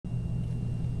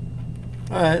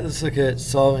Alright, let's look at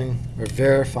solving or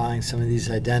verifying some of these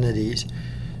identities.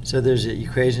 So there's an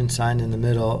equation sign in the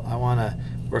middle. I want to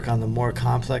work on the more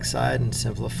complex side and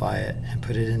simplify it and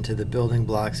put it into the building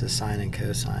blocks of sine and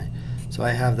cosine. So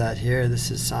I have that here.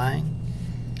 This is sine.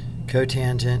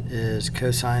 Cotangent is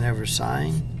cosine over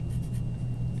sine.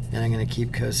 And I'm going to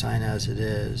keep cosine as it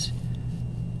is.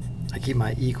 I keep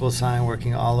my equal sign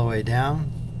working all the way down.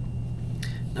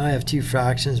 Now I have two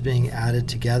fractions being added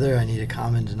together. I need a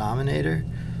common denominator.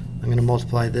 I'm going to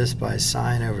multiply this by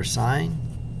sine over sine.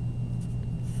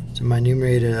 So my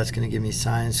numerator, that's going to give me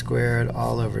sine squared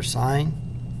all over sine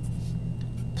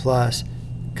plus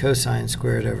cosine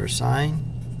squared over sine.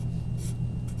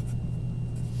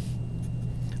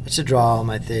 I should draw all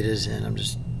my thetas in. I'm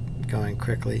just going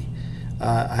quickly.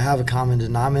 I have a common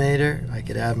denominator. I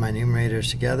could add my numerators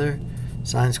together.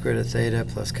 Sine squared of theta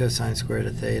plus cosine squared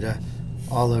of theta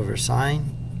all over sine.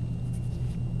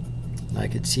 And I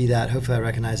could see that. Hopefully I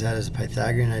recognize that as a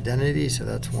Pythagorean identity. So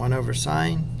that's 1 over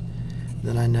sine.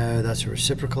 Then I know that's a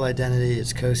reciprocal identity.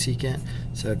 It's cosecant.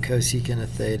 So cosecant of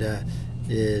theta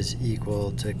is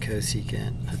equal to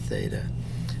cosecant of theta.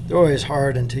 They're always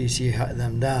hard until you see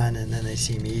them done, and then they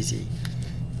seem easy.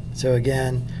 So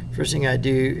again, first thing I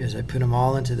do is I put them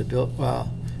all into the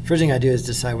first thing I do is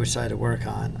decide which side to work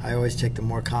on. I always take the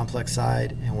more complex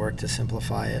side and work to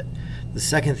simplify it. The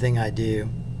second thing I do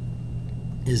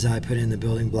is I put in the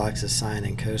building blocks of sine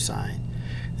and cosine.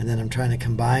 And then I'm trying to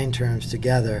combine terms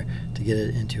together to get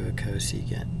it into a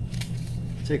cosecant.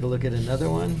 Take a look at another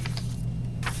one.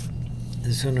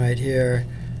 This one right here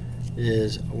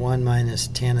is 1 minus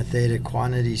tan of theta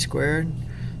quantity squared.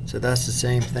 So that's the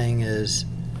same thing as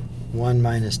 1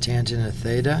 minus tangent of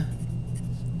theta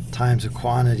times a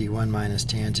quantity 1 minus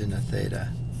tangent of theta.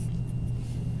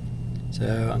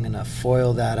 So I'm going to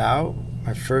FOIL that out.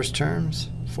 My first terms,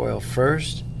 FOIL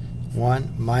first.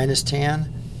 1 minus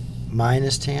tan,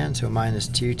 so minus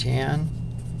 2 tan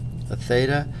of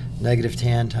theta. Negative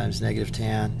tan times negative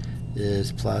tan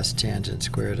is plus tangent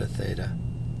squared of theta.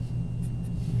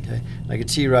 Okay, and I can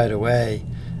see right away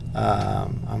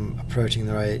I'm approaching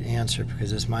the right answer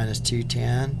because this minus 2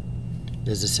 tan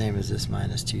is the same as this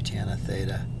minus 2 tan of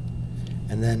theta.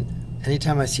 And then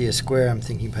anytime I see a square, I'm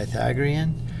thinking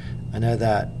Pythagorean. I know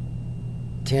that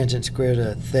tangent squared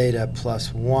of theta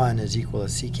plus 1 is equal to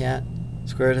secant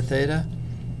squared of theta.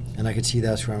 And I can see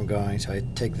that's where I'm going. So I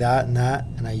take that, and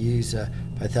I use a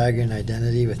Pythagorean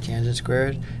identity with tangent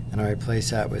squared, and I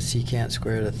replace that with secant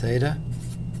squared of theta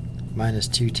minus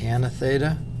 2 tan of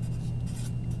theta.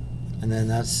 And then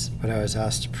that's what I was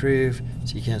asked to prove,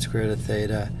 secant squared of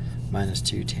theta minus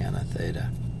 2 tan of theta.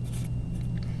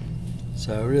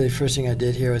 So really first thing I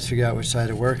did here was figure out which side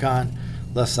to work on.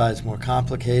 Left side's more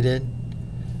complicated.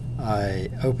 I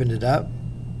opened it up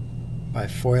by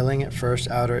foiling it first,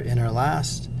 outer, inner,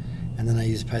 last. And then I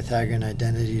used Pythagorean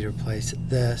identity to replace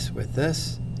this with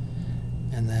this.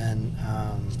 And then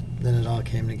it all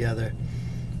came together.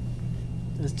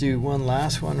 Let's do one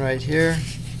last one right here.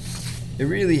 It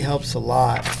really helps a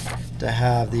lot to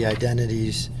have the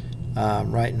identities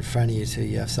right in front of you so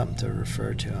you have something to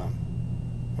refer to them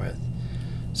with.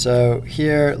 So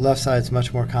here, left side's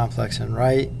much more complex than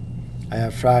right. I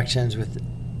have fractions with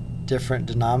different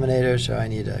denominators, so I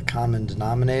need a common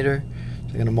denominator. So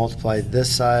I'm going to multiply this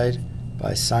side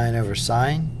by sine over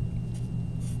sine,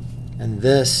 and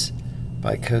this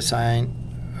by cosine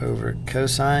over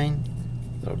cosine.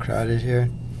 A little crowded here.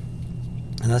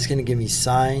 And that's going to give me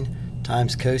sine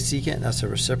times cosecant, and that's a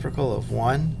reciprocal of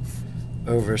 1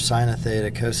 over sine of theta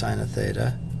cosine of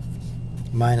theta,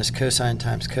 minus cosine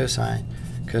times cosine,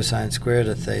 cosine squared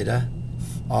of theta,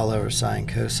 all over sine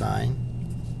cosine.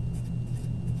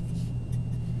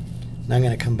 Now I'm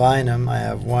going to combine them. I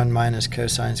have 1 minus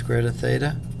cosine squared of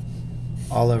theta,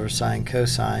 all over sine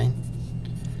cosine.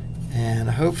 And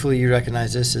hopefully you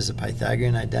recognize this as a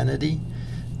Pythagorean identity.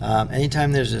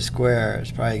 Anytime there's a square,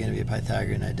 it's probably going to be a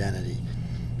Pythagorean identity.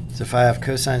 So if I have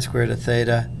cosine squared of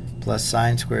theta plus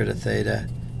sine squared of theta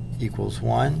equals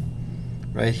 1,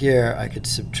 right here I could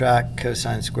subtract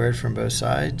cosine squared from both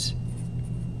sides.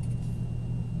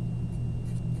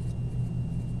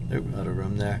 Oop, a lot of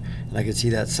room there. And I could see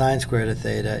that sine squared of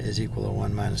theta is equal to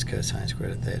 1 minus cosine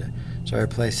squared of theta. So I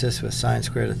replace this with sine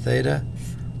squared of theta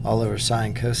all over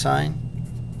sine cosine.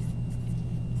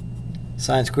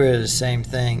 Sine squared is the same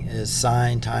thing as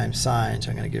sine times sine,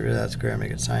 so I'm going to get rid of that square and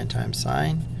make it sine times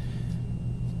sine.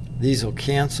 These will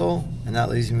cancel, and that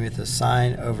leaves me with a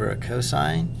sine over a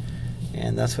cosine,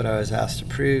 and that's what I was asked to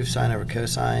prove. Sine over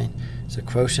cosine is a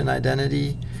quotient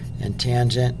identity, and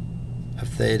tangent of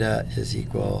theta is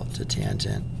equal to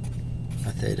tangent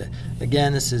my theta.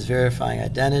 Again, this is verifying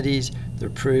identities. They're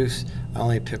proofs. I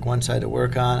only pick one side to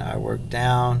work on. I work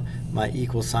down. My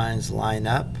equal signs line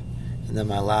up. And then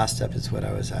my last step is what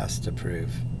I was asked to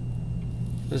prove.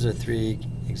 Those are 3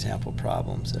 example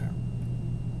problems there.